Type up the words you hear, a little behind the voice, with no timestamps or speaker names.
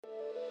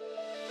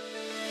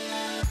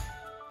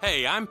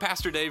Hey, I'm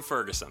Pastor Dave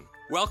Ferguson.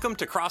 Welcome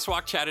to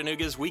Crosswalk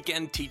Chattanooga's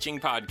Weekend Teaching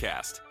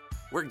Podcast.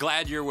 We're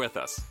glad you're with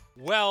us.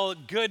 Well,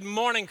 good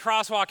morning,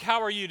 Crosswalk.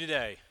 How are you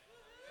today?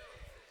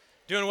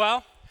 Doing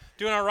well?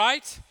 Doing all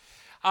right?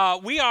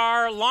 We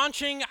are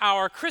launching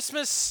our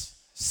Christmas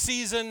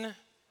season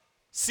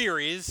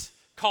series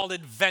called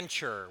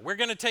Adventure. We're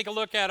going to take a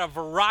look at a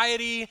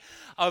variety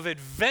of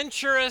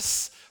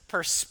adventurous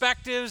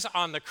perspectives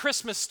on the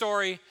Christmas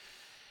story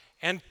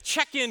and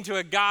check into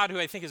a God who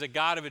I think is a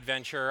God of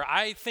adventure.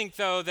 I think,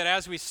 though, that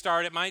as we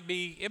start, it might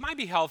be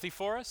healthy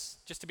for us,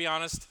 just to be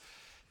honest,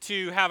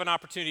 to have an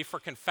opportunity for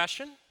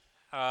confession,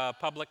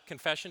 public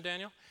confession,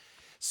 Daniel.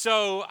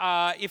 So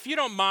if you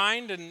don't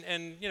mind,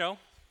 and you know,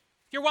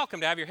 you're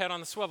welcome to have your head on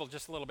the swivel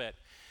just a little bit.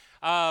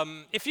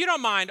 If you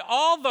don't mind,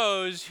 all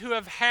those who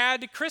have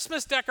had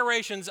Christmas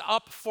decorations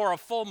up for a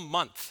full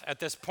month at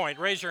this point,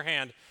 raise your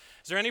hand.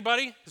 Is there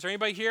anybody? Is there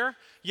anybody here?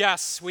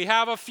 Yes, we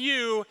have a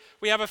few.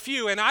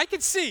 And I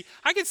could see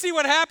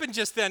what happened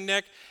just then,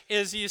 Nick,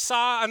 is you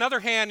saw another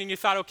hand and you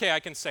thought, okay, I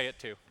can say it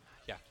too.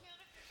 Yeah.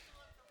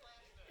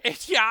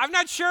 I'm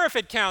not sure if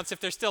it counts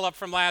if they're still up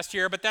from last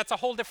year, but that's a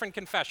whole different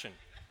confession.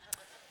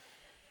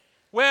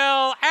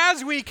 Well,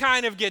 as we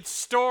kind of get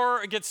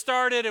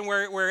started and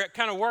we're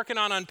kind of working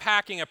on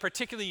unpacking a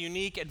particularly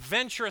unique,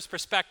 adventurous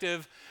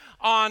perspective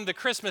on the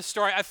Christmas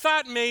story, I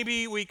thought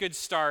maybe we could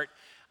start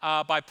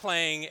by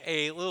playing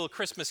a little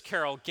Christmas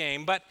Carol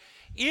game. But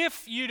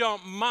if you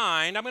don't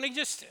mind,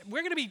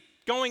 we're going to be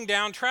traveling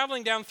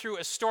down through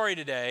a story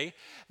today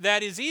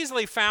that is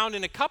easily found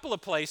in a couple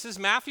of places,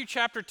 Matthew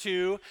chapter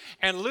 2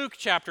 and Luke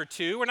chapter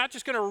 2. We're not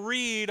just going to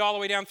read all the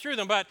way down through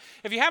them, but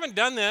if you haven't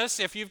done this,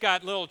 if you've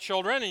got little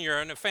children and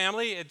you're in a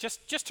family,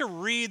 just to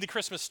read the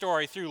Christmas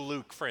story through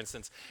Luke, for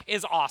instance,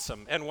 is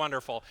awesome and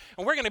wonderful.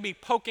 And we're going to be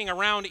poking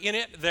around in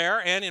it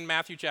there and in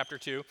Matthew chapter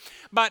 2.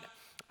 But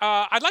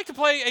I'd like to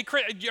play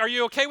are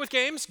you okay with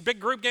games?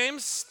 Big group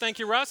games? Thank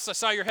you, Russ. I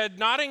saw your head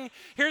nodding.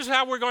 Here's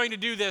how we're going to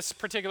do this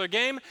particular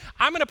game.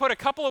 I'm going to put a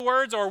couple of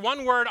words or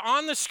one word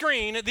on the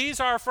screen.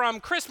 These are from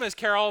Christmas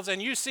carols, and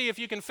you see if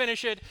you can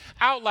finish it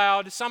out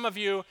loud. Some of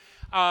you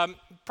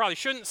probably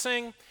shouldn't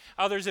sing.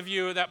 Others of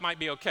you, that might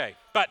be okay.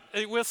 But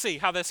we'll see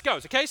how this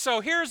goes. Okay,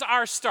 so here's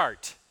our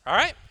start. All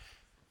right?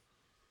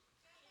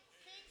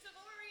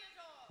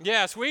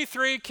 Yes, we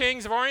three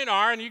kings of Orient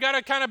are, and you got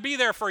to kind of be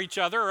there for each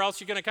other, or else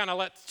you're going to kind of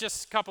let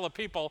just a couple of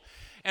people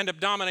end up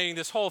dominating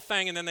this whole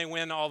thing, and then they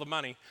win all the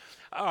money.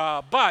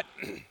 But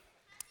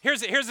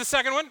here's the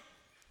second one.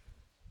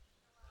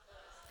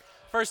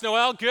 First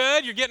Noel,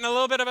 good. You're getting a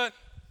little bit of a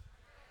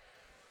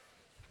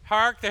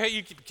hark.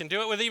 You can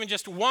do it with even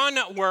just one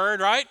word,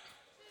 right?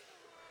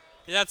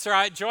 That's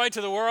right. Joy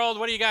to the world.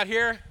 What do you got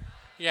here?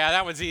 Yeah,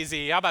 that one's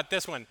easy. How about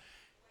this one?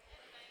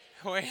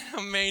 Wait,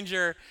 a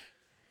manger.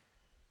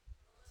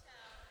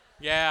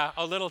 Yeah,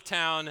 O little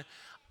town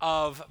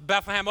of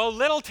Bethlehem. O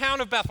little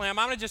town of Bethlehem.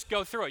 I'm going to just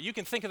go through it. You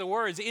can think of the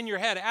words in your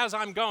head as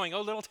I'm going.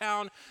 O little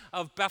town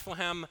of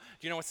Bethlehem. Do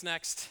you know what's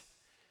next?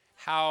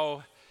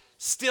 How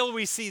still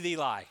we see thee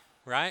lie,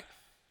 right?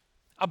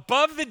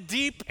 Above the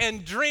deep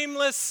and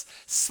dreamless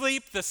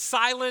sleep, the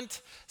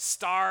silent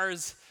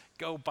stars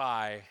go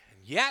by.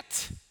 And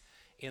yet,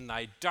 in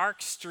thy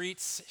dark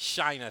streets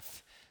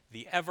shineth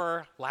the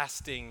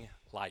everlasting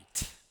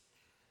light.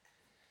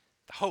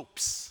 The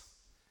hopes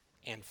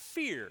and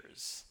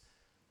fears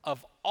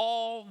of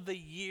all the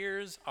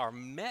years are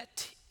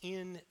met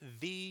in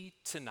thee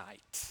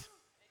tonight.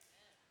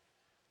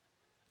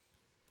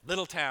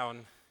 Little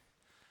town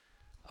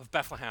of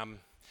Bethlehem.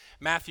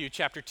 Matthew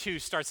chapter 2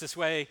 starts this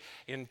way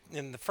in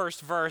the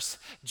first verse.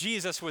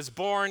 Jesus was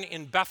born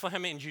in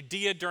Bethlehem in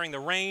Judea during the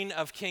reign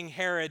of King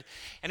Herod.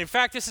 And in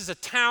fact, this is a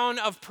town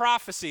of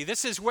prophecy.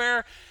 This is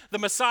where the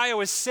Messiah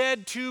was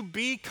said to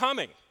be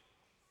coming.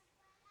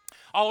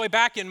 All the way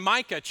back in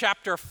Micah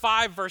chapter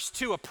 5, verse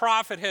 2, a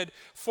prophet had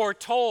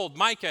foretold,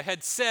 Micah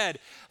had said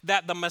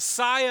that the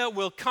Messiah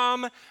will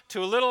come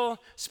to a little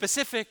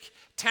specific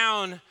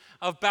town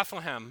of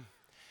Bethlehem.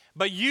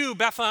 But you,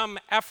 Bethlehem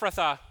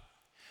Ephrathah,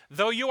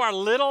 though you are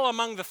little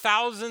among the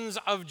thousands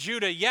of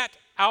Judah, yet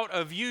out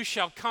of you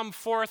shall come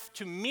forth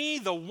to me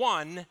the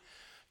one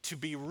to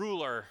be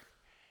ruler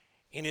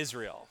in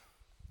Israel.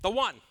 The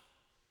one.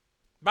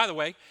 By the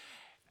way,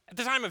 at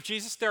the time of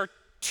Jesus, there are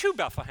two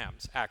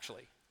Bethlehems,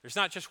 actually. There's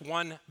not just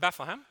one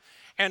Bethlehem.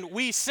 And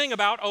we sing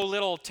about, O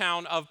little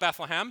town of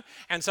Bethlehem,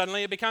 and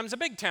suddenly it becomes a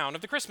big town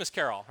of the Christmas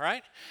carol,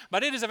 right?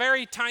 But it is a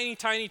very tiny,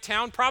 tiny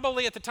town.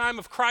 Probably at the time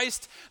of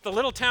Christ, the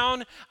little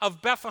town of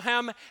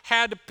Bethlehem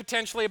had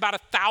potentially about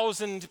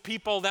 1,000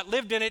 people that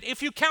lived in it,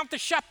 if you count the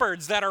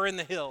shepherds that are in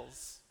the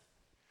hills.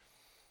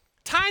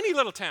 Tiny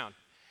little town.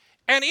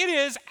 And it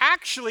is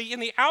actually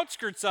in the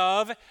outskirts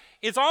of,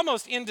 it's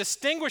almost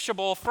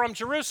indistinguishable from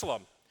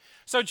Jerusalem.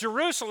 So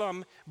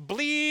Jerusalem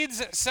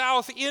bleeds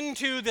south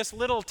into this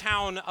little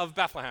town of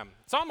Bethlehem.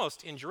 It's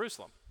almost in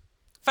Jerusalem.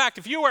 In fact,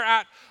 if you were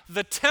at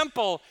the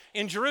temple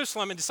in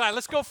Jerusalem and decide,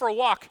 let's go for a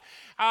walk,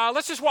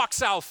 let's just walk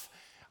south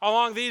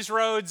along these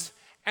roads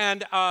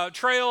and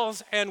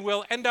trails and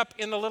will end up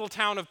in the little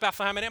town of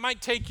Bethlehem. And it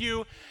might take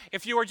you,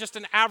 if you were just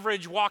an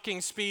average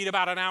walking speed,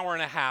 about an hour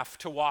and a half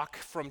to walk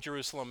from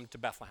Jerusalem to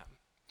Bethlehem.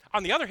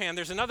 On the other hand,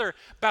 there's another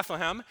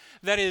Bethlehem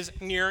that is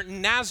near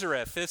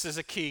Nazareth. This is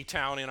a key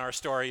town in our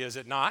story, is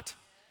it not?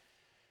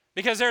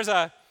 Because there's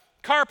a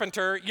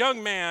carpenter,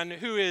 young man,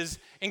 who is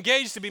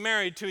engaged to be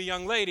married to a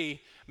young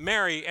lady,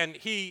 Mary, and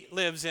he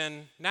lives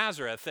in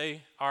Nazareth.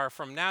 They are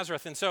from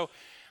Nazareth. And so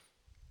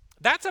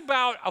that's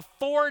about a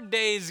 4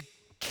 days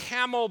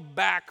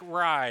camelback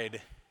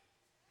ride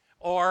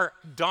or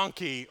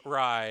donkey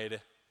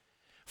ride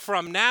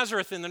from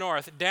Nazareth in the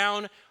north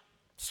down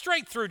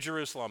straight through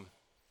Jerusalem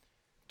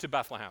to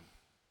Bethlehem.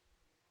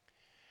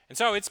 And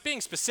so it's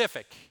being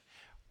specific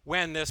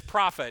when this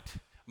prophet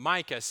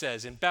Micah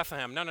says in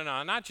Bethlehem, no,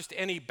 not just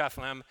any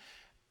Bethlehem,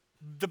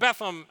 the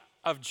Bethlehem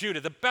of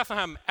Judah, the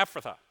Bethlehem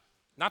Ephrathah,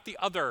 not the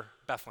other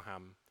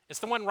Bethlehem. It's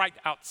the one right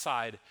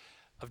outside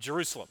of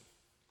Jerusalem.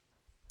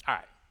 All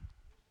right.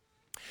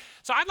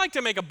 So I'd like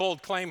to make a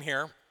bold claim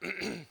here.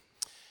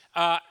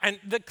 And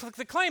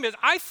the claim is,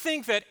 I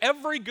think that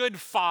every good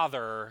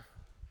father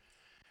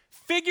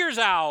figures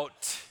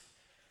out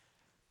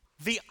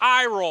the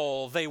eye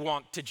roll they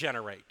want to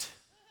generate.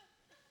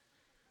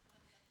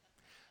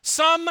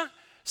 Some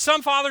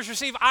fathers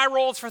receive eye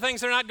rolls for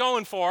things they're not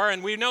going for,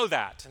 and we know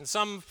that. And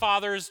some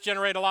fathers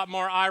generate a lot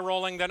more eye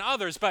rolling than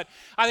others. But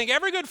I think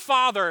every good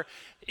father,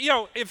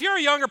 if you're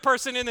a younger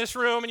person in this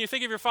room and you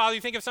think of your father,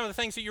 you think of some of the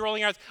things that you're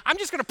rolling your eyes, I'm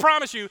just going to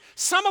promise you,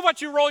 some of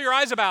what you roll your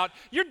eyes about,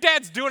 your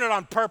dad's doing it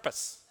on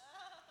purpose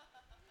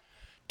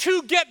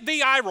to get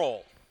the eye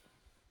roll.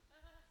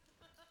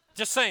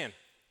 Just saying.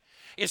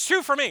 It's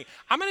true for me.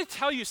 I'm going to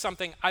tell you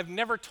something I've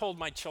never told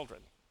my children.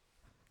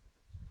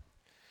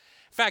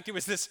 In fact, it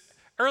was this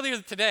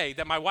earlier today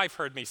that my wife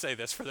heard me say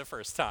this for the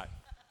first time.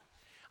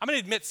 I'm going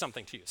to admit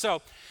something to you.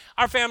 So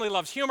our family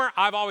loves humor.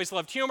 I've always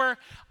loved humor.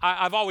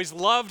 I've always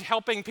loved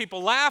helping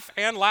people laugh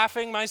and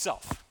laughing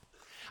myself.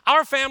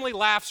 Our family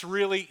laughs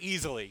really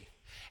easily.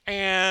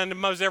 And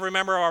most every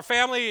member of our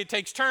family, it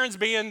takes turns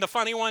being the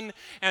funny one,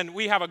 and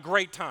we have a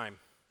great time.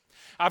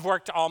 I've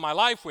worked all my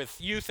life with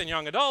youth and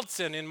young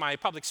adults, and in my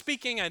public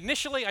speaking,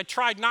 initially I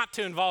tried not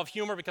to involve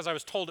humor because I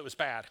was told it was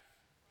bad.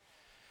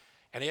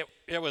 And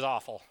it was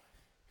awful.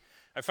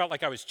 I felt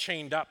like I was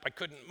chained up. I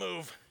couldn't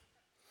move.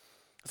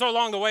 So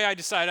along the way, I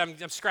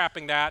decided I'm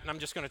scrapping that, and I'm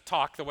just going to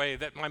talk the way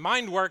that my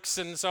mind works,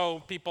 and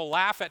so people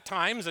laugh at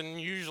times, and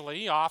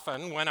usually,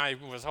 often, when I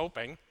was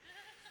hoping.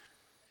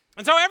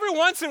 And so every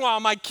once in a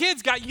while, my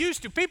kids got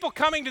used to people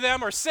coming to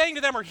them or saying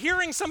to them or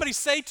hearing somebody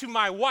say to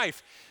my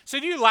wife, "So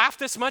do you laugh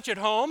this much at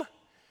home?"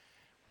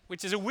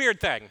 Which is a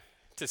weird thing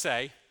to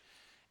say.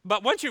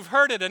 But once you've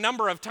heard it a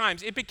number of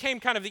times, it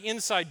became kind of the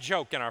inside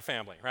joke in our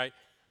family, right?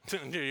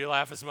 Do you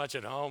laugh as much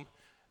at home?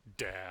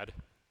 Dad,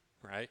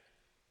 right?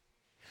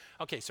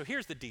 Okay, so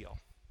here's the deal.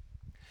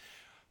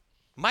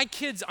 My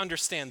kids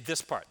understand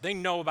this part. They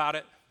know about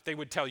it. They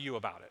would tell you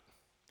about it.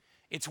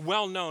 It's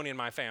well known in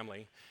my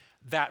family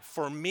that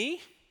for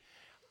me,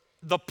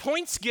 the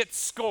points get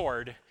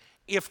scored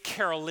if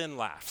Carolyn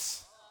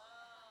laughs.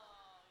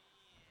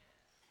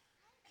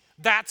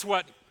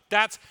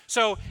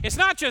 So it's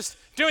not just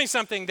doing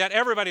something that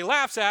everybody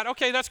laughs at.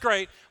 Okay, that's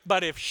great.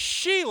 But if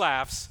she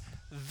laughs,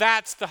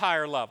 that's the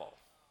higher level.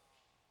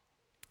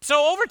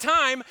 So over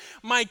time,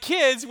 my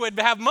kids would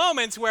have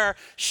moments where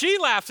she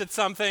laughs at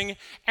something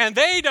and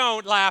they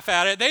don't laugh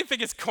at it. They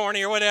think it's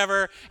corny or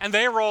whatever, and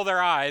they roll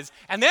their eyes.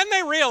 And then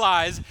they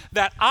realize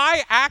that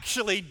I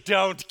actually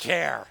don't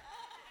care.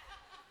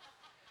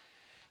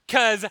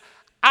 Because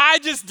I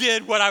just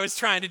did what I was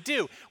trying to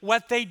do.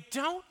 What they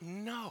don't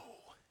know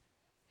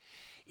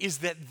is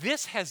that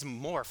this has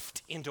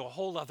morphed into a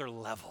whole other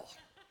level.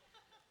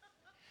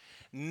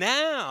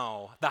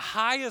 Now, the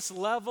highest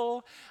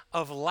level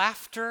of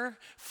laughter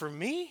for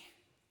me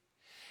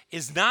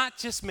is not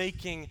just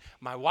making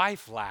my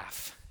wife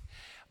laugh,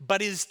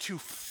 but is to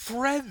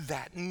thread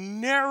that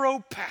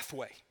narrow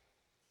pathway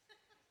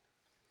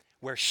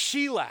where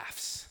she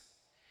laughs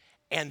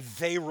and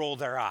they roll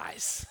their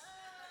eyes.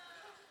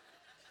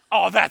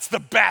 Oh, that's the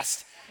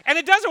best. And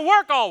it doesn't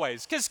work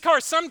always, because, of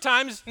course,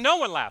 sometimes no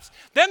one laughs.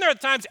 Then there are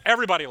times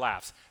everybody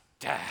laughs.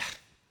 Duh.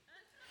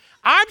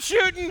 I'm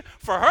shooting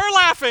for her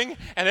laughing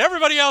and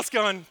everybody else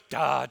going,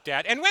 duh,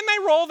 Dad. And when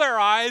they roll their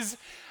eyes,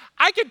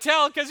 I could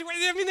tell, because,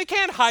 they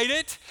can't hide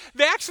it.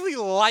 They actually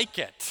like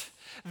it,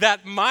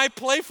 that my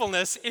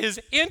playfulness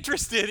is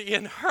interested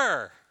in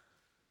her.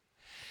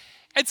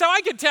 And so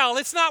I could tell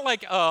it's not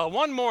like,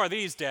 one more of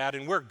these, Dad,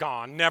 and we're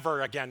gone,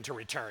 never again to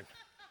return.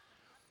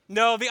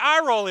 No, the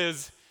eye roll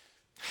is,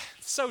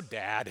 so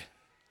Dad.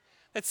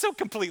 That's so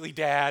completely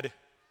Dad.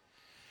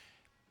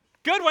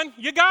 Good one,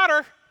 you got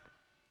her.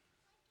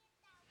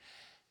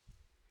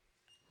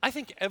 I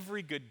think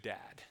every good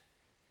dad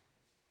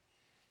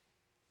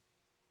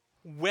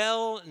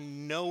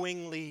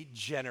well-knowingly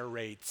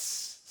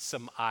generates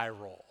some eye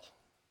roll.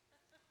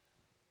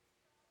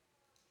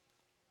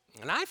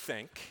 And I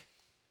think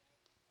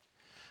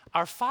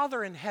our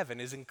Father in heaven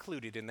is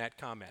included in that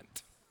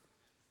comment.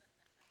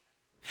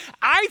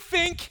 I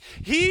think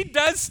he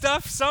does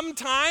stuff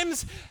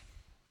sometimes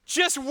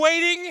just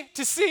waiting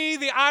to see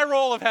the eye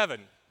roll of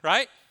heaven,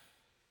 right?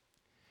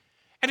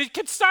 And it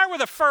could start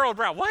with a furrowed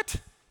brow. What?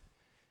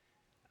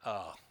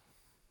 Oh,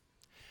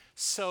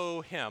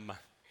 so him.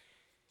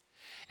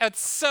 That's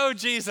so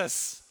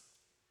Jesus.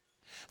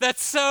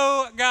 That's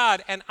so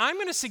God. And I'm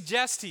going to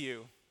suggest to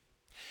you,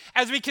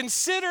 as we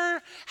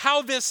consider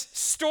how this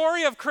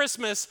story of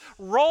Christmas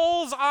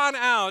rolls on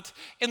out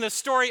in the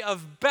story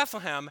of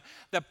Bethlehem,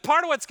 that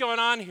part of what's going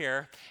on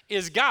here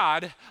is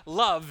God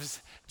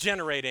loves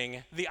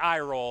generating the eye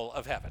roll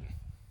of heaven.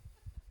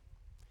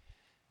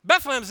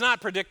 Bethleham's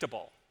not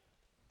predictable.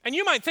 And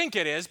you might think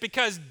it is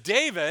because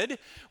David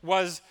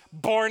was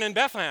born in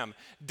Bethlehem.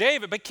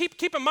 But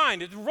keep in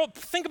mind,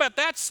 think about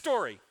that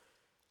story.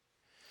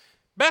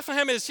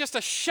 Bethlehem is just a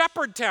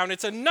shepherd town.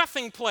 It's a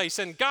nothing place,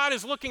 and God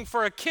is looking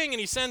for a king, and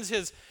he sends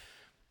his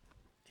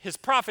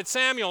prophet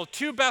Samuel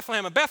to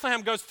Bethlehem, and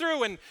Bethlehem goes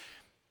through, and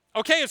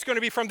okay, it's going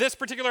to be from this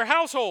particular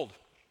household.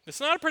 It's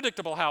not a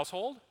predictable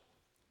household.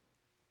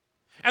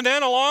 And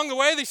then along the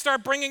way, they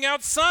start bringing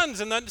out sons,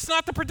 and then it's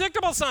not the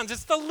predictable sons,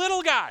 it's the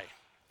little guy.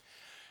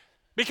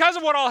 Because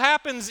of what all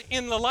happens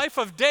in the life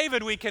of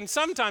David, we can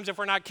sometimes, if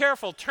we're not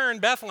careful, turn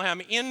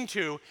Bethlehem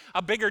into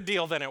a bigger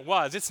deal than it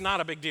was. It's not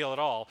a big deal at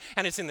all,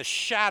 and it's in the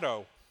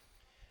shadow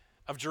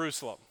of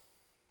Jerusalem.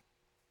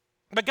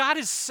 But God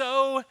is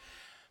so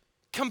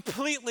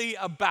completely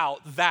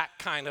about that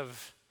kind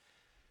of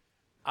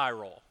eye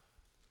roll.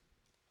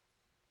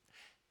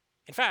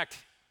 In fact,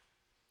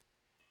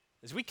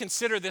 as we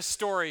consider this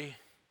story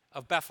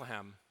of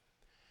Bethlehem,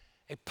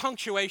 a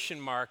punctuation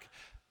mark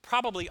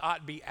probably ought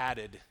to be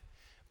added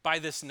by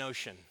this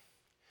notion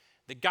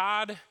that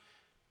God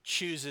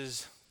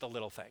chooses the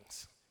little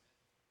things.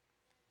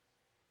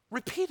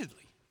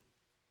 Repeatedly.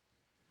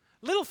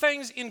 Little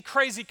things in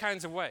crazy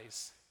kinds of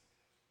ways.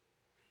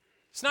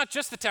 It's not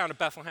just the town of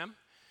Bethlehem.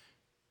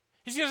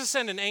 He's going to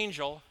send an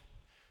angel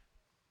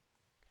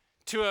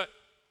to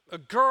a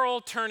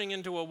girl turning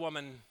into a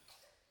woman.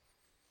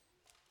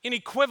 In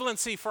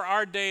equivalency for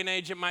our day and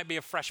age, it might be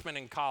a freshman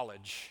in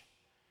college.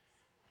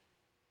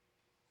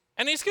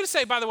 And he's going to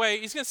say, by the way,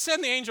 he's going to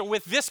send the angel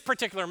with this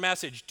particular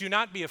message: do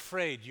not be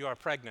afraid, you are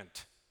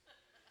pregnant.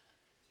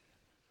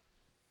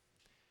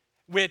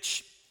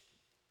 Which,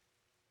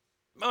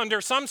 under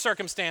some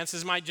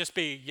circumstances, might just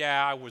be,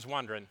 yeah, I was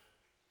wondering.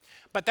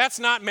 But that's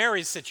not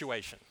Mary's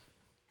situation.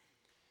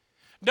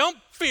 Don't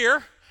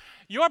fear,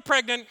 you're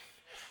pregnant,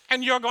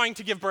 and you're going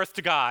to give birth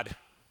to God.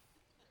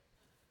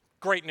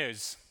 Great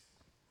news.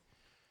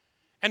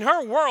 And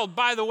her world,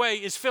 by the way,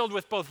 is filled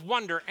with both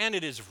wonder and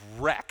it is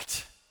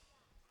wrecked.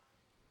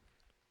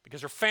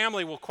 Because her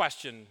family will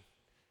question,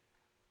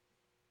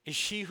 is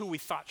she who we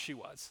thought she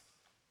was?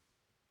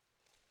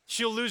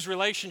 She'll lose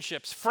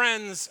relationships.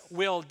 Friends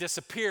will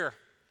disappear.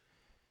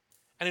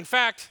 And in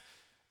fact,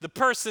 the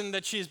person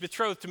that she's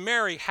betrothed to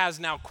marry has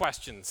now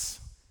questions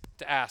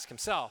to ask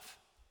himself.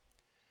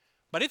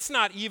 But it's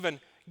not even,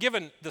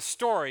 given the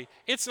story,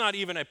 it's not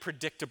even a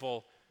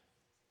predictable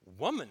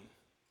woman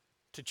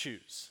to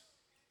choose.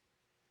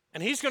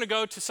 And he's going to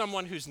go to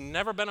someone who's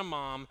never been a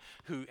mom,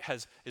 who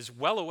is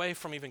well away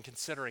from even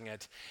considering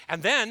it.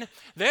 And then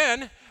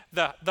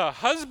the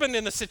husband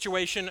in the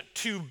situation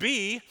to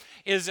be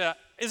is a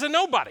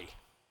nobody.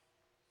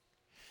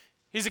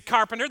 He's a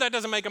carpenter. That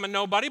doesn't make him a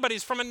nobody, but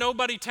he's from a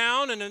nobody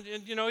town,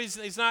 and you know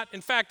he's not.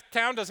 In fact,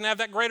 town doesn't have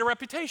that great a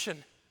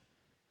reputation.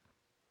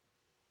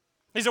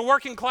 He's a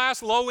working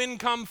class, low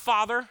income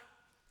father.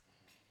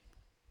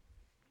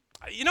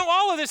 You know,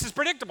 all of this is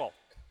predictable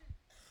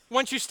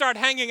once you start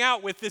hanging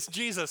out with this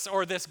Jesus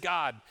or this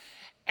God.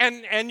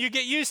 And you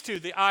get used to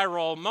the eye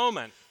roll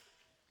moment.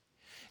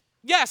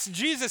 Yes,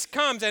 Jesus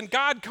comes and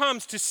God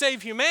comes to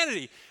save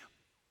humanity.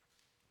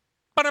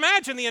 But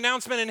imagine the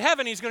announcement in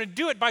heaven, he's going to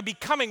do it by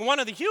becoming one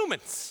of the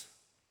humans.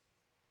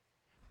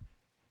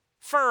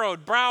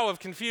 Furrowed brow of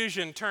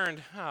confusion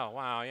turned, oh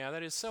wow, yeah,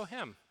 that is so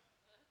him.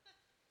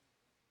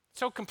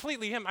 So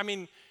completely him. I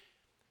mean,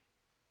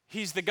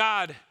 he's the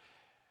God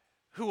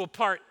who will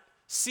part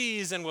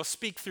seas and will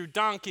speak through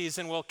donkeys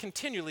and will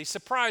continually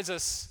surprise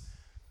us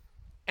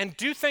and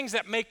do things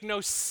that make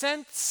no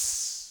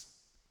sense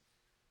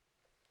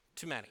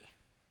to many.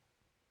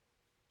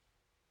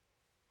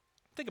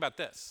 Think about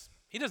this.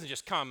 He doesn't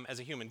just come as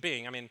a human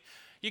being. I mean,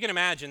 you can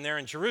imagine there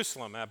in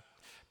Jerusalem.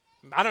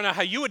 I don't know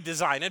how you would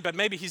design it, but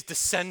maybe he's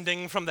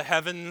descending from the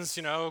heavens,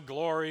 you know,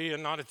 glory,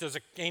 and not there's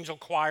an angel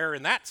choir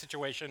in that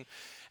situation.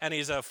 And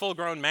he's a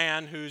full-grown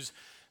man who's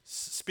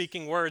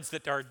speaking words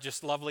that are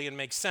just lovely and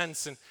make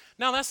sense. And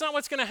no, that's not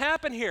what's going to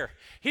happen here.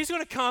 He's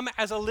going to come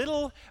as a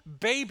little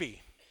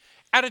baby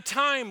at a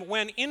time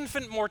when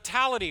infant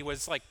mortality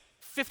was like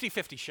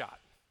 50-50 shot.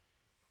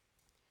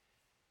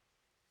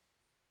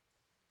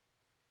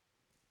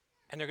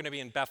 And they're going to be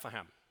in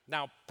Bethlehem.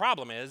 Now,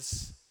 problem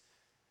is,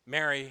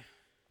 Mary,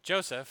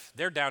 Joseph,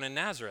 they're down in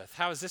Nazareth.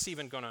 How is this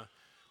even going to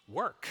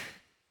work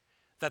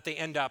that they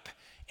end up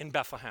in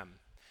Bethlehem?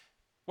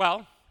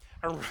 Well,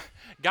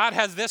 God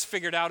has this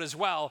figured out as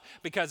well,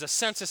 because a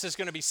census is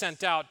going to be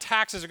sent out,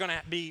 taxes are going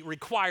to be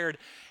required,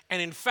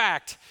 and in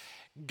fact,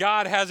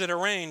 God has it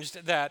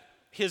arranged that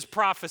his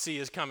prophecy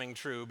is coming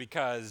true,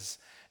 because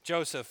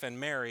Joseph and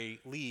Mary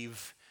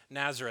leave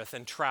Nazareth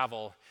and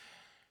travel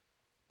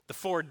the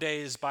 4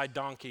 days by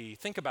donkey.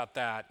 Think about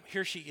that.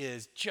 Here she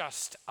is,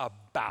 just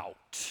about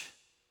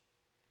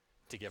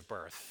to give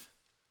birth,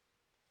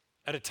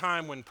 at a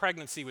time when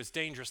pregnancy was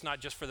dangerous, not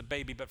just for the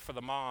baby, but for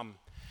the mom.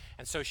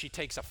 And so she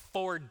takes a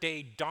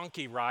 4-day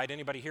donkey ride.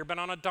 Anybody here been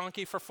on a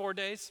donkey for 4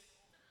 days?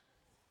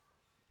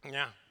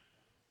 Yeah.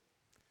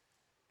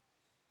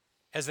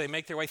 As they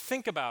make their way,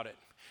 think about it.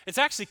 It's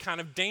actually kind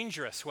of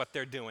dangerous what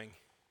they're doing.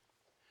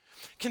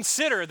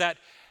 Consider that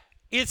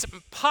it's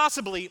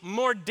possibly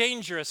more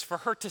dangerous for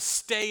her to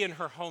stay in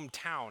her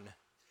hometown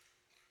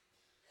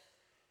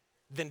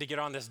than to get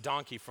on this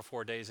donkey for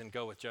 4 days and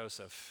go with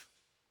Joseph.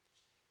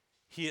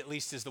 He at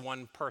least is the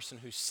one person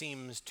who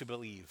seems to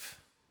believe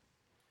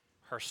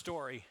her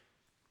story.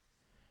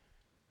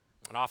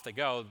 And off they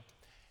go. In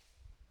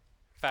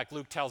fact,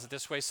 Luke tells it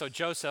this way: so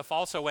Joseph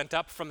also went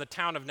up from the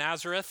town of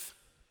Nazareth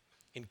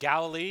in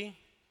Galilee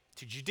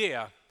to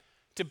Judea,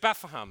 to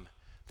Bethlehem,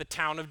 the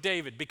town of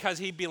David, because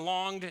he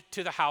belonged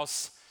to the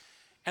house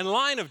and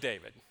line of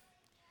David.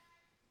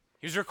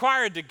 He was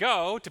required to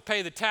go to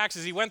pay the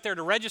taxes. He went there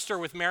to register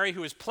with Mary,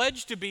 who was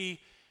pledged to be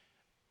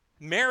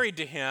married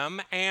to him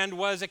and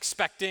was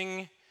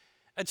expecting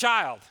a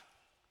child.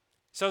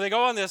 So they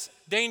go on this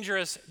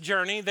dangerous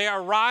journey. They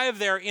arrive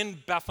there in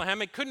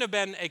Bethlehem. It couldn't have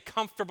been a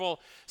comfortable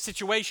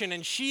situation,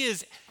 and she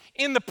is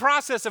in the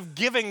process of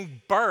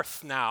giving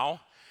birth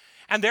now,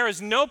 and there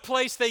is no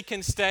place they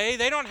can stay.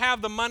 They don't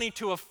have the money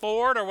to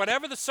afford, or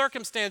whatever the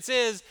circumstance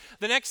is.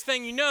 The next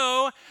thing you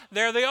know,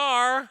 there they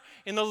are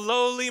in the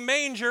lowly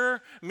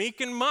manger,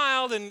 meek and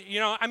mild, and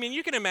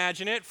you can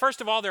imagine it. First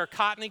of all, there are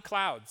cottony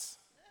clouds.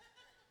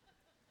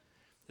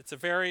 It's a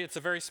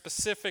very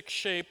specific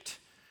shaped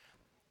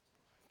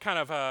kind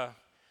of a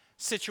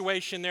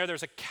situation there.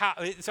 There's a cow.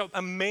 It's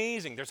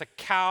amazing. There's a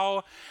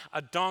cow,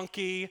 a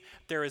donkey,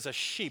 there is a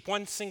sheep,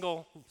 one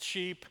single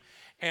sheep,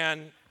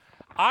 and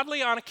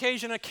oddly, on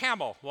occasion, a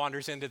camel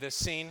wanders into this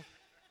scene.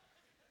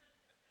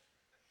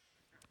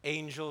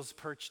 Angels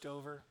perched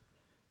over.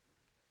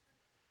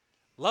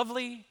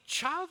 Lovely,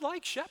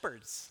 childlike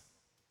shepherds.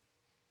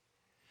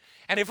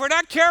 And if we're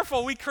not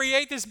careful, we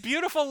create this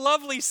beautiful,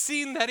 lovely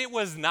scene that it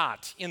was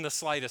not in the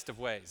slightest of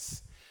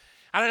ways.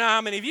 I don't know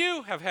how many of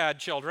you have had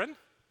children,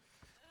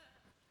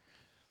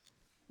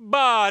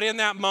 but in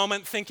that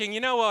moment thinking,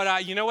 you know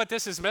what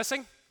this is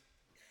missing?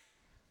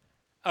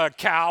 A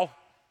cow.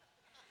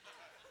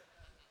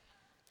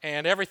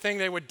 And everything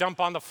they would dump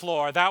on the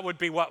floor, that would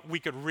be what we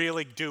could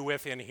really do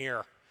with in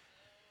here.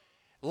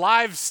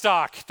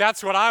 Livestock,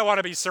 that's what I want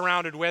to be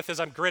surrounded with as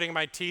I'm gritting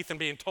my teeth and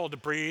being told to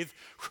breathe.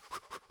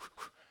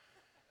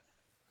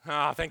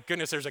 Ah, thank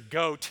goodness there's a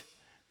goat.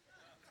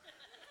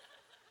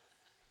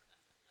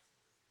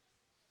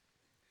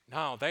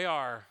 No, they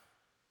are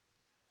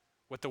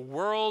what the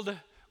world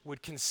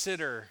would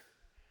consider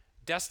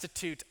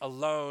destitute,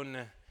 alone,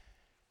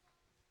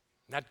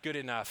 not good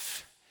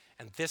enough.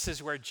 And this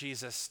is where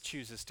Jesus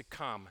chooses to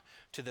come,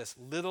 to this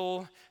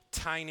little,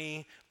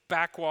 tiny,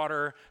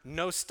 backwater,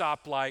 no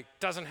stoplight,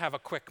 doesn't have a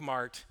quick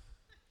mart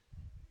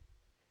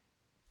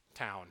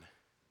town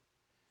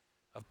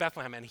of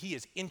Bethlehem. And he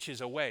is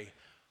inches away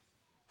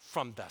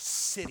from the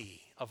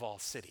city of all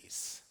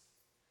cities.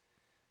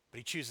 But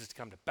he chooses to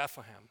come to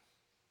Bethlehem.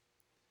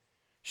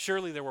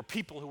 Surely there were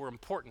people who were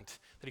important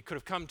that he could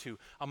have come to.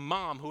 A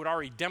mom who had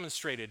already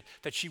demonstrated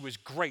that she was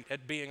great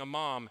at being a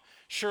mom.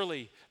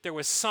 Surely there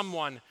was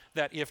someone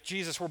that if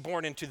Jesus were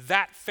born into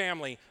that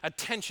family,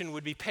 attention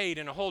would be paid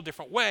in a whole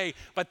different way.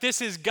 But this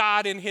is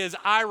God in his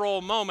eye roll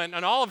moment,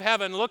 and all of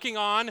heaven looking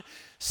on,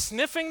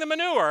 sniffing the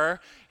manure,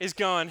 is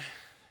going,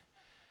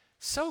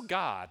 so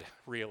God,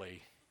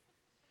 really,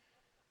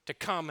 to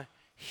come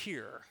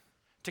here,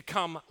 to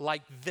come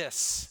like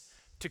this,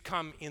 to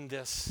come in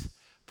this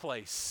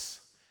place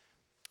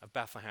of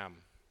Bethlehem.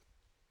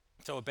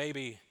 So a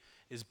baby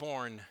is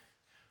born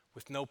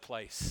with no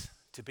place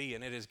to be,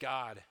 and it is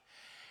God.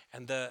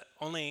 And the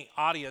only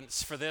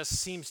audience for this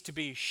seems to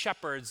be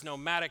shepherds,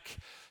 nomadic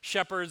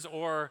shepherds,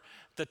 or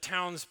the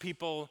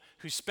townspeople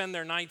who spend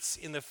their nights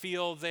in the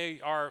field. They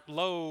are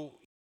low.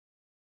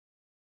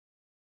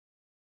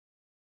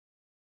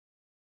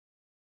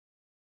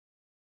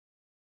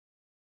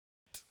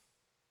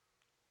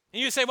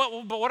 And you say,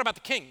 well, but what about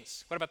the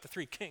kings? What about the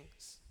three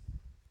kings?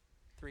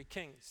 Three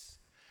kings.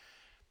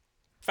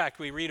 In fact,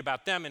 we read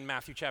about them in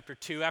Matthew chapter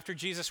 2. After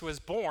Jesus was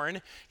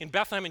born in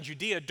Bethlehem in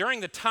Judea, during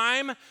the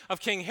time of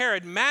King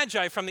Herod,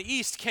 Magi from the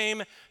east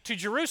came to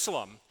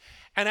Jerusalem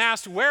and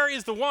asked, where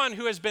is the one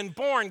who has been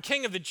born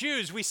King of the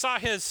Jews? We saw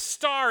his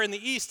star in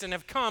the east and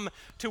have come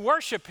to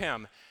worship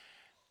him.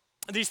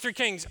 These three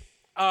kings,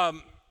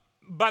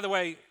 by the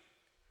way,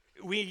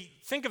 we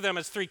think of them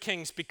as three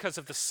kings because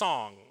of the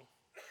song,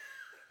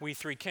 We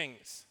Three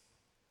Kings,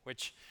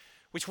 which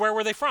where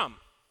were they from?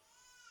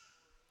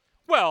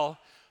 Well,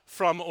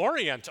 from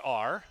Orient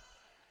are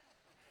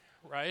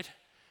right?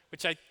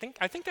 Which I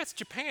think that's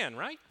Japan,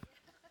 right?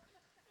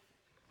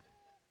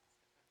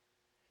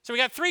 So we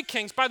got 3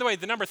 kings. By the way,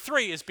 the number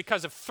 3 is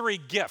because of 3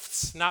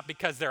 gifts, not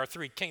because there are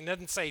 3 kings. It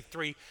doesn't say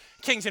 3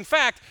 kings. In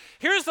fact,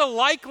 here's the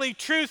likely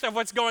truth of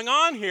what's going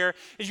on here,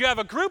 is you have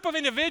a group of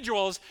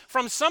individuals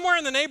from somewhere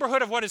in the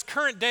neighborhood of what is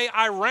current day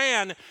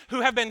Iran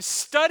who have been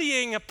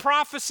studying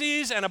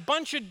prophecies and a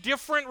bunch of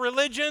different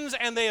religions,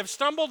 and they have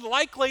stumbled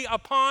likely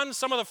upon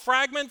some of the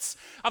fragments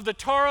of the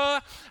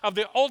Torah, of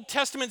the Old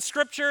Testament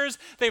scriptures.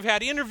 They've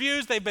had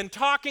interviews, they've been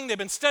talking, they've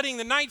been studying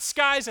the night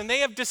skies, and they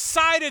have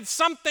decided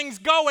something's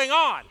going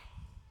on.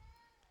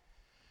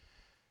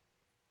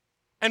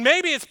 And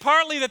maybe it's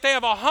partly that they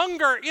have a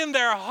hunger in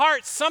their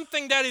hearts,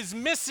 something that is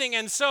missing,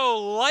 and so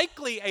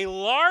likely a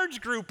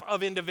large group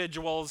of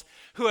individuals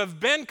who have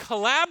been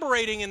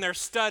collaborating in their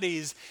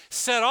studies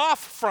set off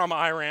from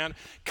Iran,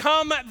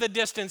 come the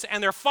distance,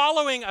 and they're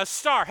following a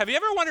star. Have you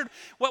ever wondered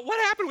what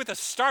happened with the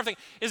star thing?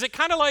 Is it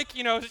kind of like,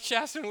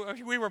 Shasta,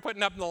 we were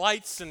putting up the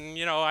lights, and,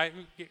 I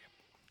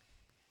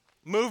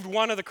moved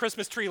one of the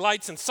Christmas tree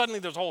lights, and suddenly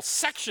there's a whole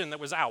section that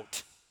was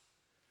out.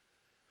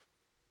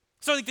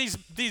 So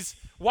these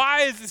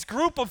wise, this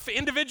group of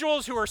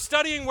individuals who are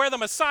studying where the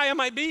Messiah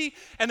might be,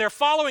 and they're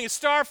following a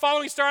star,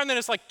 and then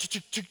it's like,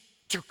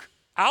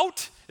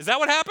 out? Is that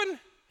what happened?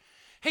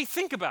 Hey,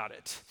 think about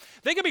it.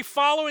 They could be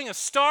following a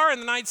star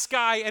in the night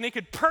sky, and it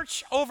could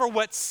perch over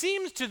what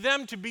seems to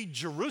them to be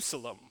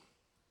Jerusalem.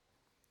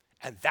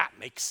 And that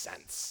makes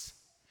sense.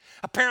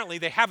 Apparently,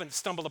 they haven't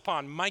stumbled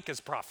upon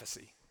Micah's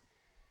prophecy.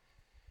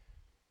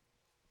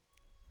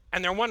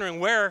 And they're wondering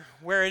where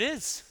it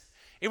is.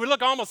 It would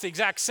look almost the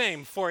exact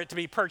same for it to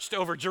be perched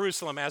over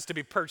Jerusalem as to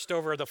be perched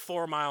over the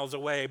 4 miles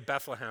away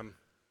Bethlehem.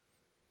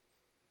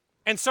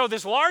 And so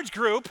this large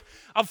group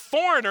of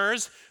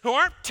foreigners who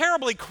aren't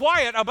terribly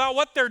quiet about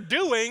what they're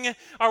doing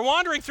are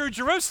wandering through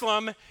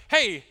Jerusalem.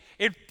 Hey,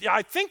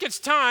 I think it's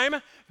time.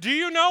 Do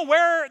you know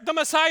where the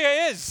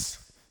Messiah is?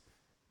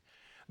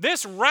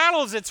 This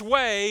rattles its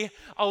way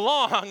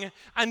along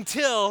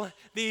until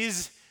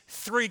these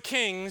 3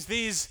 kings,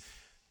 these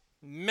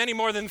many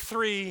more than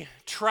 3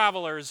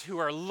 travelers who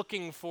are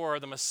looking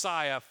for the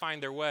Messiah,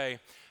 find their way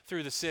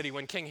through the city.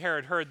 When King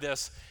Herod heard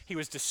this, he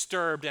was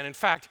disturbed, and in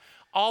fact,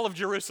 all of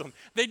Jerusalem,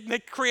 they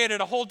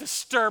created a whole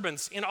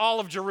disturbance in all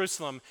of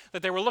Jerusalem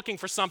that they were looking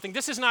for something.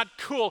 This is not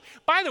cool.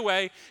 By the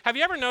way, have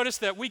you ever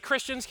noticed that we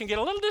Christians can get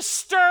a little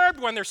disturbed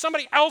when there's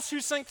somebody else who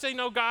thinks they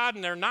know God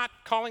and they're not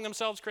calling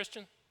themselves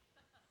Christian?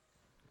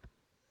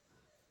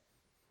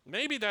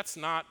 Maybe that's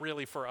not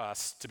really for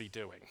us to be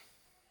doing.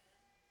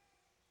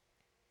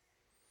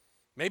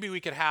 Maybe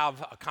we could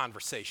have a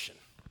conversation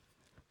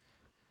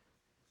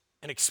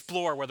and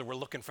explore whether we're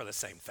looking for the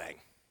same thing.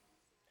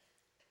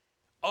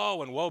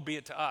 Oh, and woe be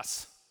it to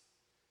us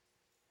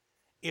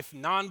if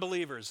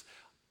non-believers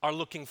are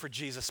looking for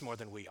Jesus more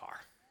than we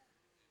are.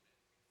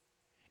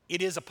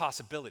 It is a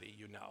possibility,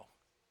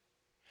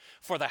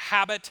 for the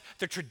habit,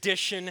 the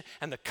tradition,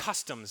 and the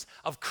customs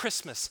of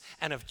Christmas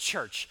and of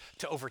church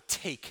to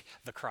overtake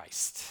the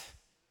Christ.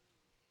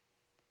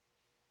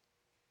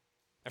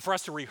 And for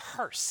us to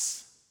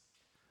rehearse,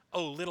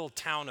 "O little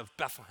town of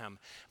Bethlehem,"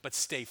 but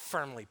stay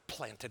firmly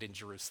planted in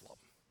Jerusalem.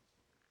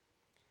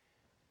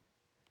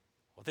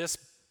 Well, this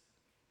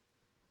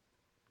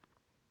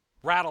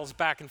rattles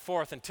back and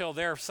forth until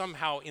they're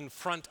somehow in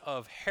front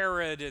of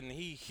Herod, and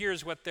he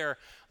hears what they're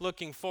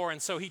looking for,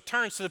 and so he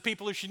turns to the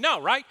people who should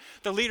know, right?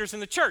 The leaders in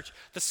the church,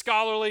 the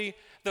scholarly,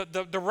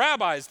 the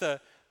rabbis,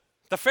 the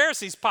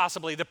Pharisees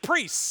possibly, the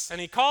priests,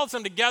 and he calls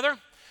them together,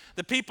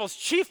 the people's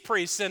chief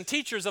priests and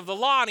teachers of the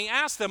law, and he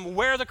asked them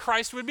where the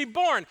Christ would be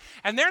born.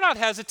 And they're not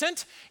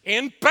hesitant.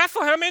 In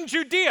Bethlehem in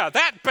Judea,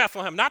 that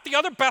Bethlehem, not the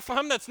other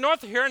Bethlehem that's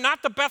north of here,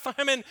 not the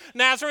Bethlehem in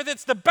Nazareth.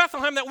 It's the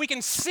Bethlehem that we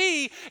can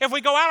see if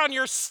we go out on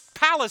your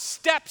palace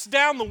steps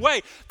down the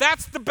way.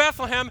 That's the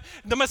Bethlehem.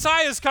 The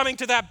Messiah is coming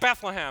to that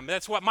Bethlehem.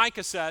 That's what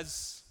Micah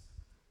says.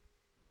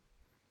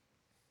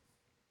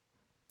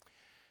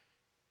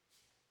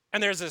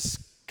 And there's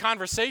this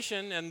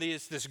conversation, and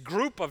this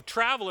group of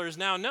travelers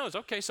now knows,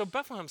 okay, so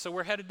Bethlehem, so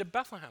we're headed to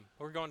Bethlehem.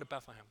 We're going to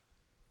Bethlehem.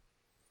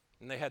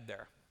 And they head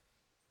there.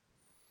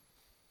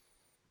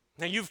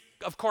 Now, you,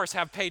 of course,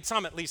 have paid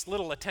some, at least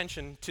little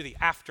attention to the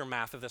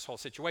aftermath of this whole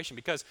situation,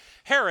 because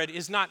Herod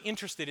is not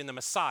interested in the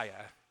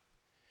Messiah.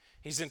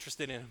 He's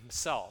interested in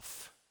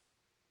himself.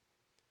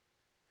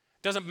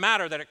 It doesn't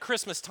matter that at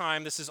Christmas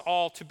time this is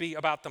all to be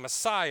about the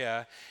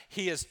Messiah.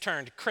 He has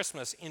turned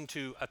Christmas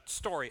into a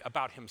story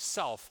about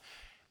himself.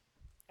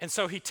 And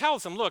so he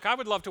tells them, look, I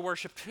would love to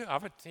worship too.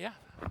 I'm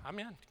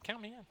in.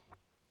 Count me in.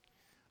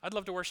 I'd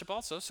love to worship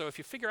also. So if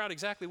you figure out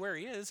exactly where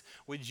he is,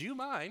 would you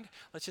mind?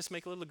 Let's just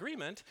make a little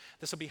agreement.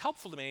 This will be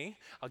helpful to me.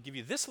 I'll give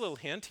you this little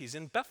hint. He's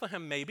in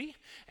Bethlehem maybe.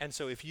 And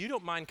so if you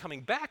don't mind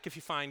coming back if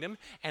you find him,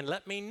 and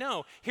let me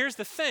know. Here's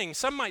the thing.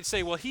 Some might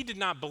say, well, he did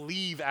not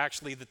believe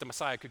actually that the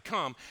Messiah could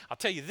come. I'll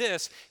tell you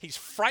this. He's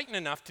frightened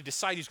enough to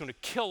decide he's going to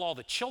kill all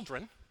the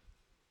children.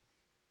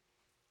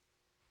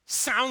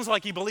 Sounds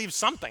like he believes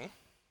something.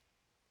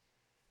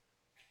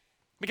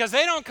 Because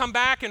they don't come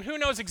back, and who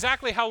knows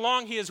exactly how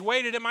long he has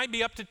waited. It might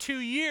be up to 2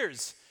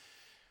 years.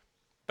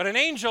 But an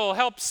angel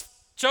helps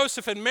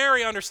Joseph and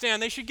Mary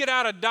understand they should get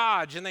out of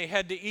Dodge, and they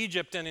head to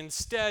Egypt. And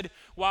instead,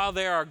 while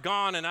they are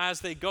gone and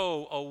as they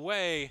go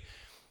away,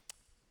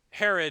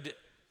 Herod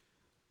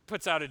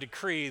puts out a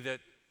decree that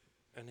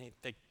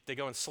they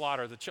go and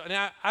slaughter the children.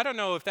 Now, I don't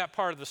know if that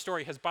part of the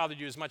story has bothered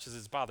you as much as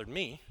it's bothered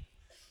me,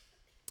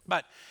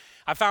 but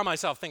I found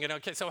myself thinking,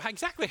 okay, so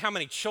exactly how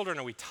many children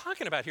are we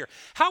talking about here?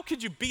 How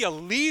could you be a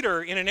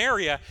leader in an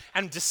area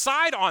and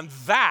decide on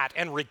that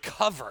and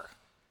recover?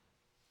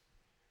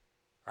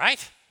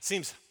 Right?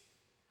 Seems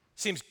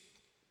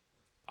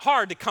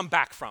hard to come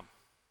back from.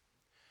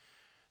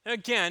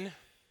 Again,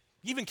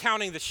 even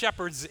counting the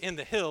shepherds in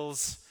the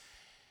hills,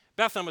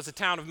 Bethlehem was a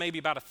town of maybe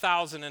about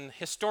 1,000, and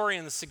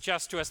historians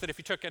suggest to us that if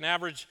you took an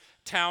average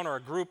town or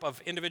a group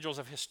of individuals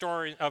of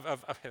historians,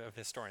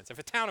 if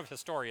a town of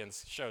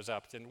historians shows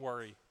up, didn't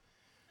worry.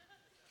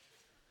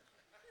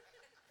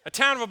 A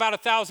town of about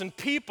 1,000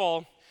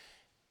 people,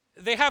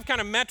 they have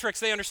kind of metrics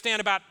they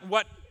understand about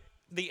what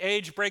the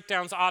age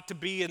breakdowns ought to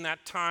be in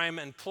that time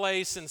and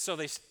place, and so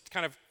they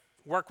kind of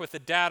work with the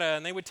data,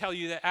 and they would tell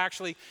you that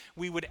actually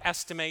we would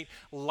estimate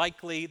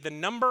likely the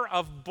number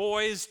of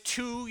boys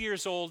 2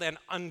 years old and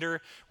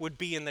under would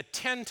be in the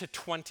 10 to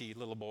 20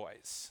 little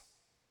boys.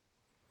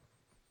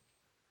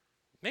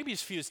 Maybe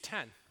as few as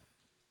 10. And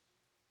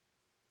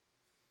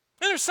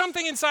there's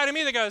something inside of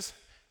me that goes,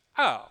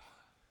 oh,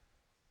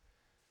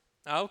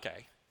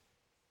 okay.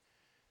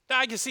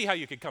 I can see how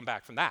you could come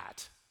back from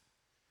that.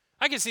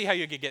 I can see how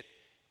you could get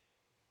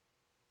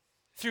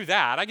through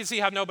that. I can see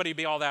how nobody would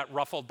be all that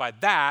ruffled by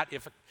that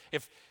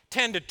if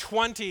 10 to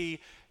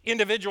 20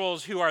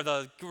 individuals who are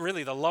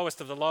really the lowest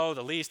of the low,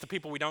 the least, the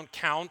people we don't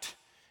count,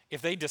 if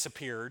they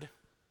disappeared.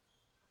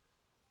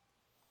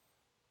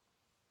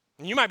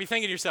 And you might be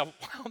thinking to yourself,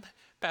 well,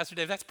 Pastor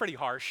Dave, that's pretty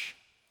harsh.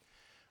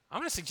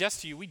 I'm going to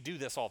suggest to you we do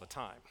this all the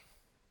time.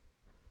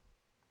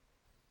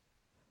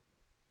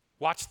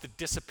 Watch the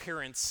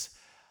disappearance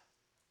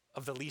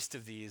of the least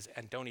of these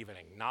and don't even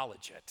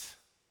acknowledge it.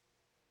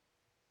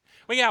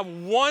 We can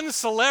have one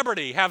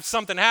celebrity have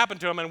something happen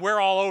to him, and we're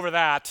all over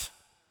that.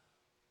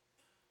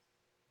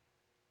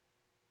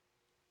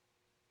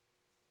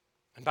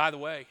 And by the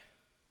way,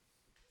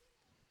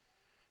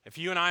 if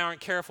you and I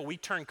aren't careful, we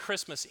turn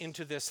Christmas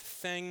into this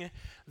thing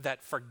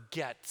that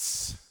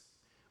forgets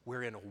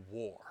we're in a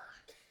war.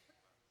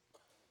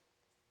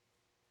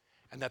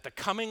 And that the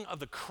coming of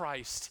the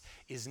Christ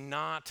is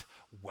not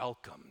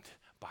welcomed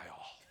by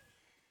all.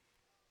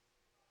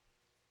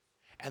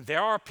 And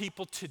there are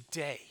people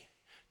today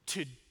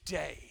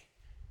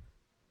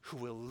who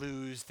will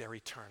lose their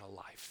eternal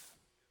life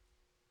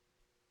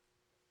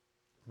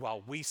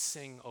while we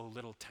sing, O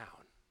Little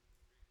Town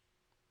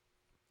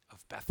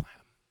of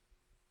Bethlehem.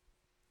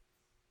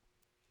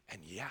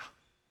 And yeah,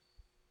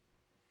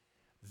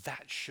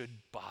 that should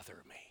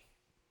bother me.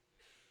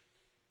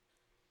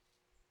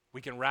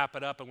 We can wrap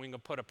it up and we can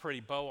put a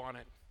pretty bow on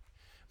it,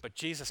 but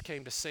Jesus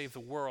came to save the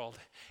world,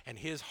 and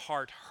his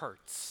heart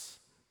hurts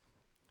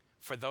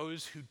for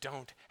those who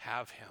don't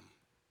have him.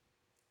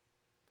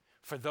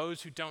 For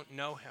those who don't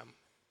know him,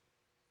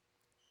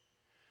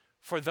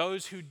 for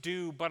those who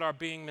do but are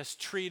being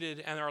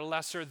mistreated and are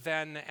lesser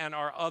than and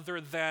are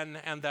other than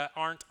and that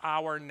aren't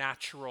our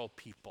natural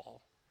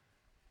people.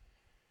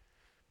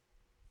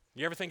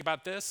 You ever think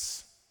about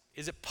this?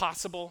 Is it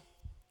possible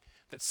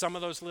that some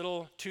of those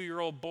little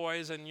 2-year-old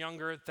boys and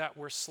younger that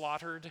were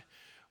slaughtered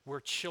were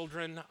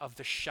children of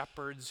the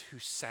shepherds who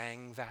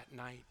sang that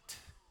night?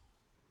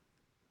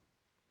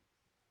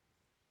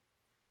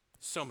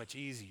 So much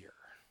easier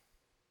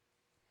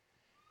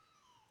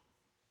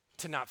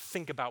to not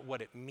think about what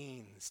it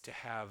means to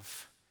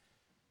have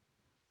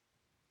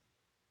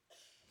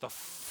the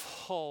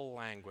full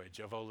language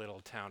of O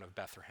Little Town of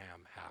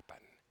Bethlehem happen.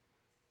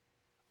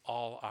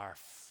 All our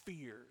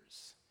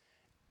fears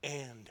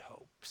and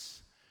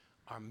hopes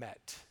are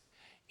met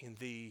in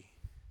thee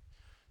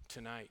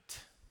tonight.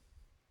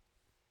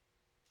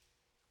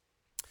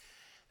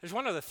 There's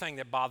one other thing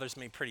that bothers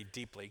me pretty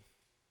deeply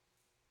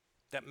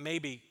that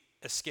maybe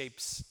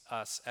escapes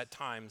us at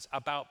times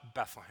about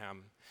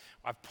Bethlehem.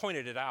 I've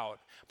pointed it out,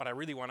 but I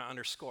really want to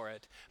underscore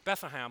it.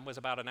 Bethlehem was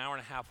about an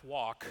 1.5-hour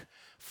walk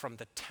from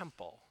the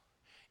temple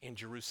in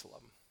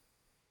Jerusalem.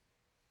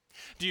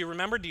 Do you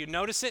remember? Do you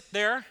notice it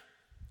there?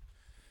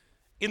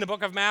 In the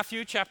book of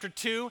Matthew, chapter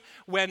 2,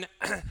 when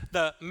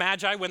the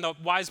Magi, when the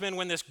wise men,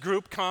 when this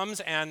group comes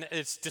and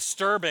it's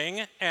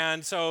disturbing,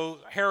 and so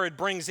Herod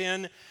brings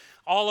in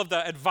all of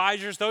the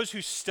advisors, those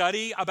who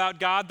study about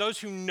God, those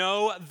who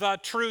know the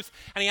truth,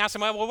 and he asks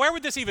them, well, where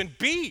would this even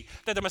be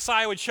that the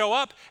Messiah would show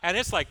up? And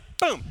it's like,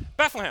 boom,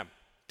 Bethlehem,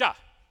 duh.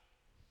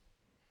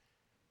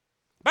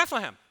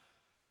 Bethlehem.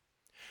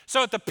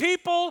 So that the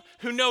people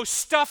who know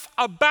stuff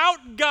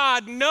about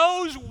God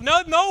know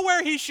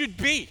where he should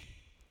be.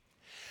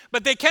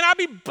 But they cannot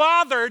be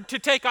bothered to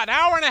take an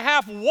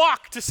 1.5-hour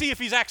walk to see if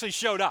he's actually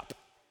showed up.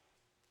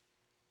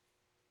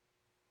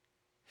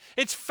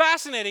 It's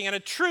fascinating and a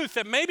truth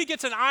that maybe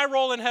gets an eye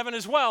roll in heaven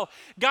as well.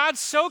 God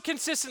so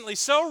consistently,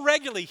 so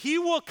regularly, he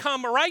will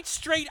come right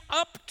straight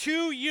up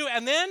to you.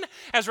 And then,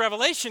 as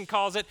Revelation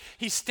calls it,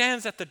 he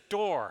stands at the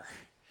door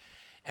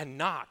and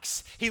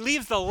knocks. He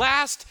leaves the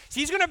last,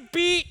 he's going to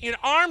be in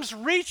arm's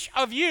reach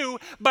of you,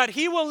 but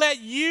he will let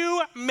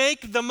you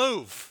make the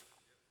move.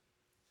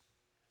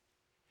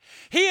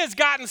 He has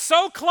gotten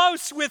so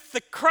close with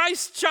the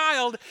Christ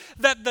child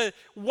that the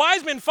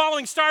wise men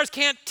following stars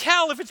can't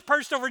tell if it's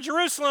perched over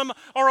Jerusalem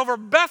or over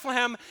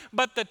Bethlehem,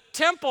 but the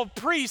temple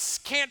priests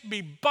can't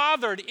be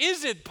bothered.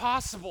 Is it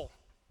possible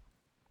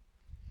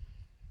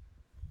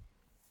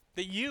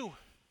that you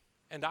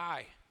and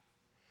I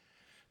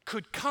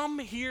could come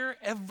here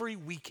every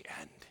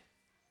weekend,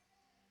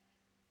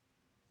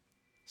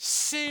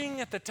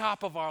 sing at the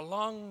top of our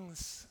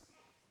lungs?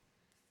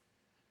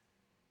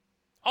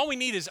 All we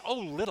need is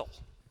little.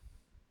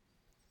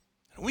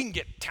 And we can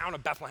get town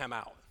of Bethlehem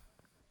out.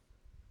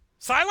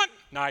 Silent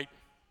night.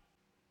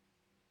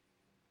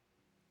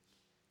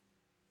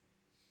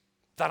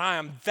 That I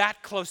am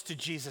that close to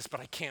Jesus, but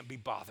I can't be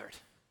bothered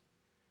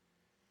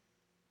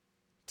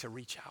to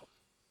reach out,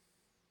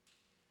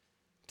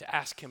 to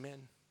ask him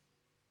in.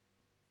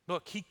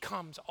 Look, he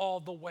comes all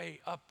the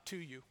way up to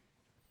you.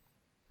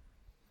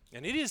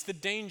 And it is the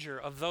danger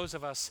of those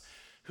of us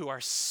who are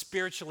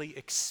spiritually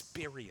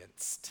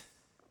experienced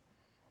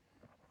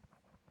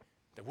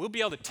that we'll be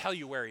able to tell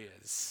you where he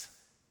is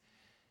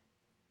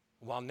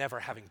while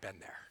never having been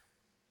there.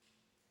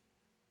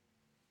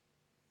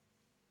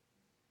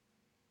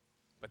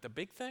 But the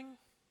big thing,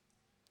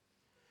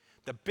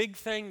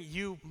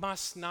 you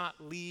must not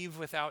leave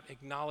without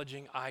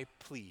acknowledging, I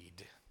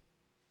plead.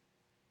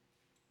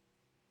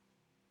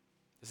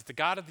 Is it the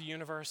God of the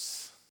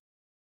universe?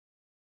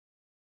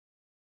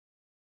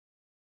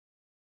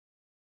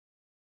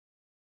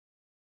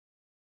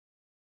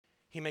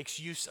 He makes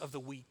use of the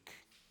weak.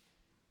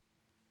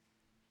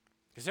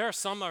 Because there are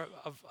some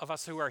of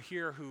us who are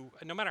here who,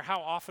 no matter how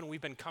often we've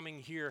been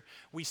coming here,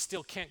 we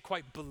still can't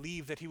quite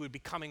believe that he would be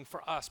coming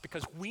for us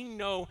because we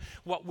know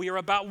what we're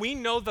about. We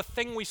know the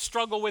thing we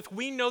struggle with.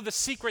 We know the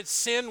secret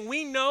sin.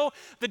 We know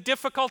the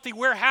difficulty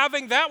we're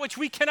having, that which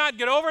we cannot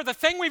get over, the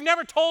thing we've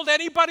never told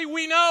anybody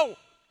we know.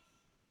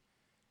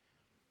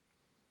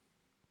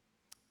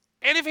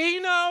 And if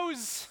he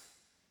knows,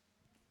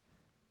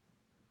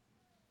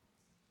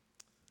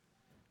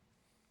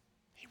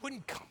 he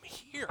wouldn't come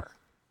here.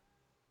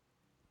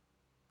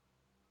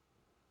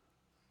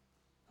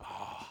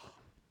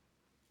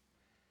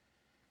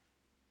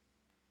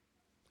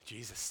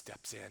 Jesus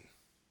steps in.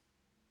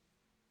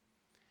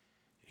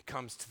 He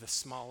comes to the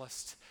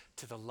smallest,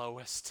 to the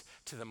lowest,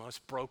 to the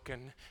most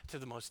broken, to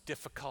the most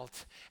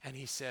difficult, and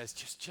he says,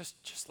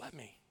 just let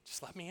me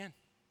in.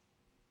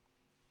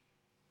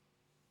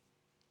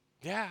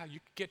 Yeah,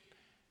 you could get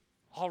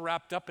all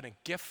wrapped up in a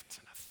gift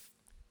and a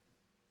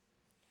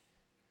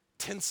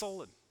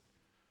tinsel and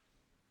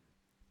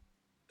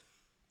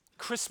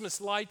Christmas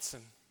lights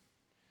and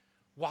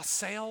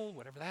wassail,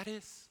 whatever that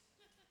is.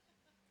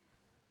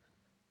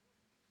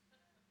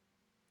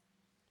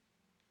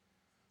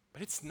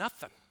 But it's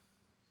nothing.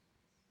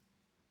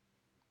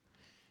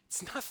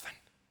 It's nothing.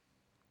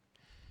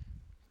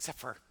 Except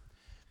for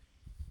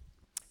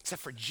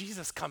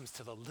Jesus comes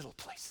to the little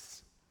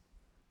places.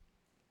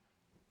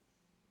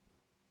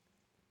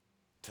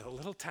 To the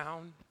little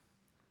town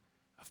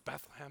of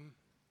Bethlehem,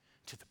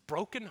 to the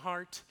broken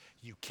heart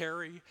you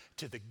carry,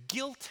 to the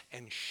guilt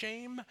and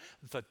shame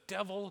the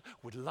devil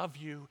would love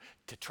you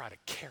to try to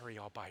carry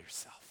all by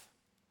yourself.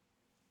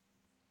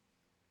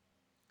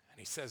 And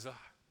he says,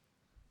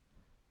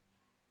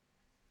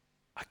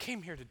 I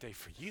came here today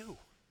for you.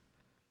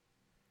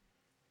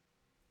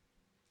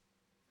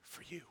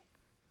 For you.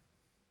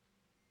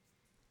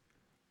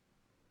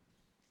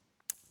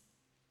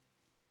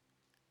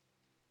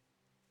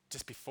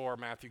 Just before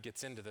Matthew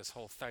gets into this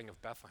whole thing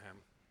of Bethlehem,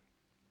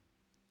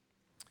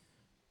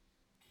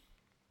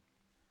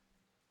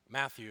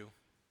 Matthew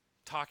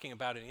talking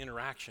about an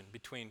interaction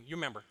between, you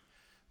remember,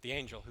 the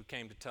angel who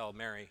came to tell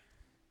Mary,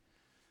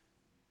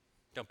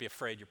 don't be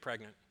afraid, you're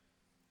pregnant.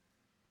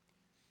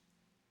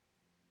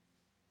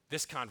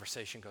 This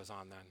conversation goes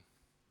on then.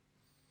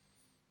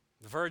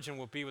 The virgin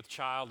will be with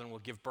child and will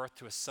give birth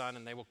to a son,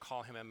 and they will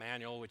call him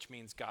Emmanuel, which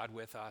means God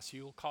with us.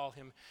 You will call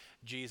him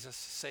Jesus,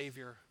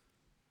 Savior.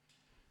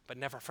 But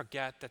never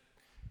forget that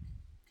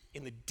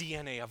in the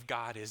DNA of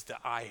God is the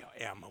I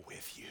am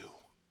with you.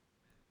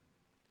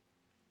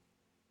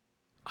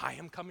 I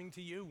am coming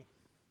to you.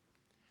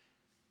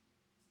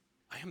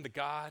 I am the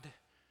God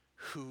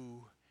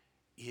who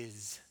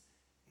is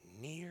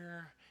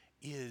near,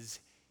 is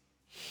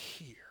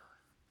here.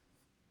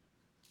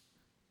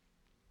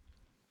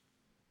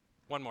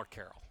 One more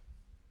carol.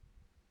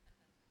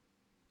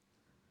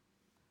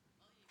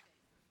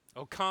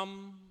 Oh,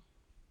 come,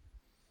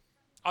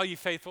 all you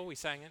faithful, we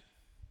sang it.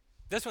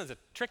 This one's a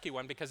tricky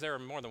one because there are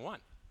more than one.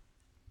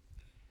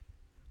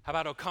 How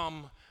about, oh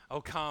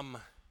come,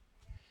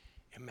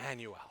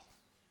 Emmanuel.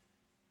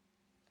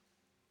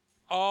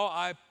 Oh,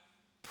 I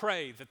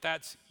pray that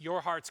that's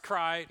your heart's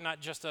cry,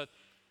 not just a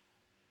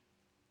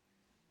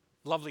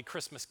lovely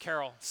Christmas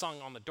carol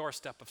sung on the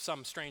doorstep of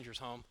some stranger's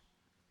home.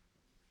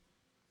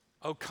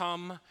 Oh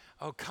come,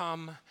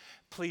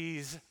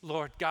 please,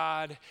 Lord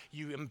God,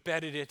 you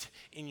embedded it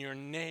in your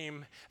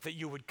name that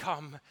you would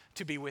come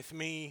to be with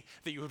me,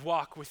 that you would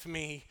walk with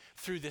me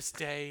through this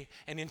day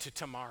and into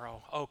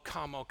tomorrow. Oh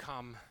come,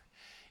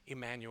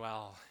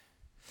 Emmanuel.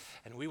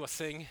 And we will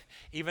sing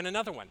even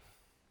another one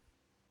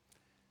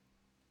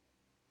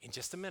in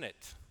just a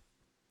minute.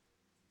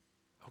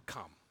 Oh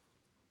come.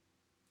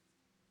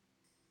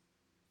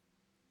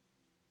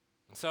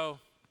 And so,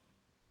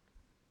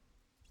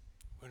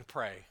 we're going to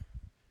pray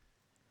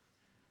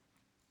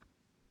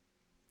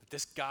that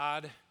this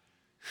God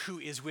who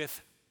is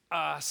with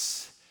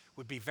us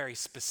would be very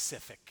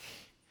specific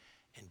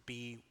and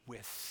be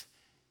with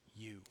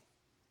you.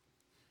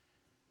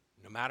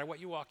 No matter what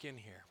you walk in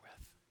here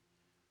with,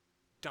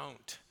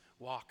 don't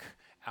walk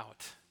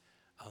out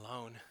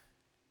alone.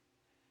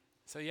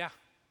 So yeah,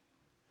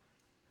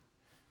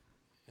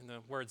 in the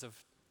words of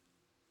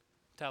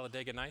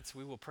Talladega Nights,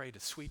 we will pray to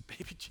sweet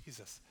baby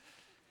Jesus.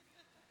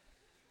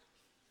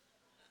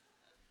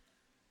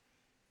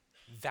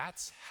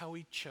 That's how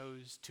he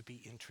chose to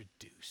be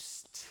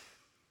introduced.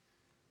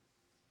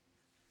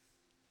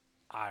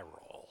 Eye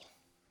roll.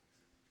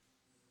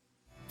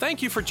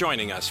 Thank you for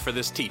joining us for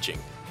this teaching.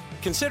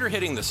 Consider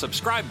hitting the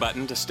subscribe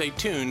button to stay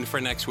tuned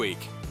for next week.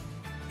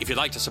 If you'd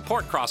like to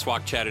support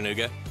Crosswalk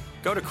Chattanooga,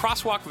 go to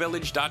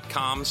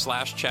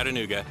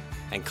crosswalkvillage.com/Chattanooga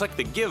and click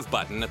the Give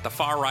button at the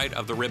far right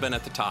of the ribbon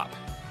at the top.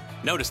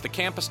 Notice the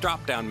campus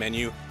drop-down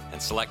menu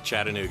and select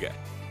Chattanooga.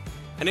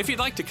 And if you'd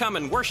like to come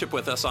and worship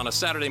with us on a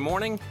Saturday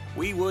morning,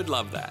 we would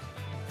love that.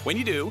 When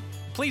you do,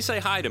 please say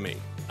hi to me.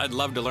 I'd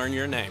love to learn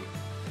your name.